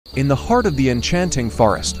In the heart of the enchanting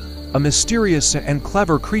forest, a mysterious and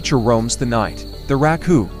clever creature roams the night, the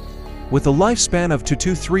raccoon. With a lifespan of 2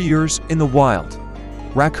 to 3 years in the wild,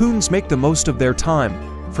 raccoons make the most of their time,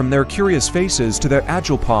 from their curious faces to their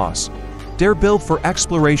agile paws. They're built for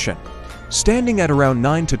exploration, standing at around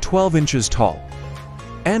 9 to 12 inches tall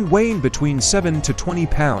and weighing between 7 to 20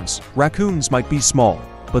 pounds. Raccoons might be small,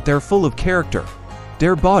 but they're full of character.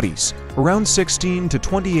 Their bodies, around 16 to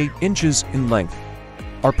 28 inches in length,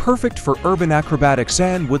 are perfect for urban acrobatics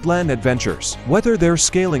and woodland adventures, whether they're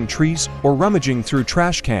scaling trees or rummaging through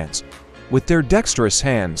trash cans. With their dexterous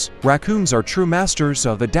hands, raccoons are true masters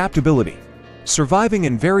of adaptability, surviving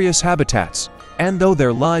in various habitats, and though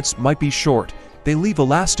their lives might be short, they leave a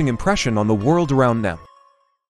lasting impression on the world around them.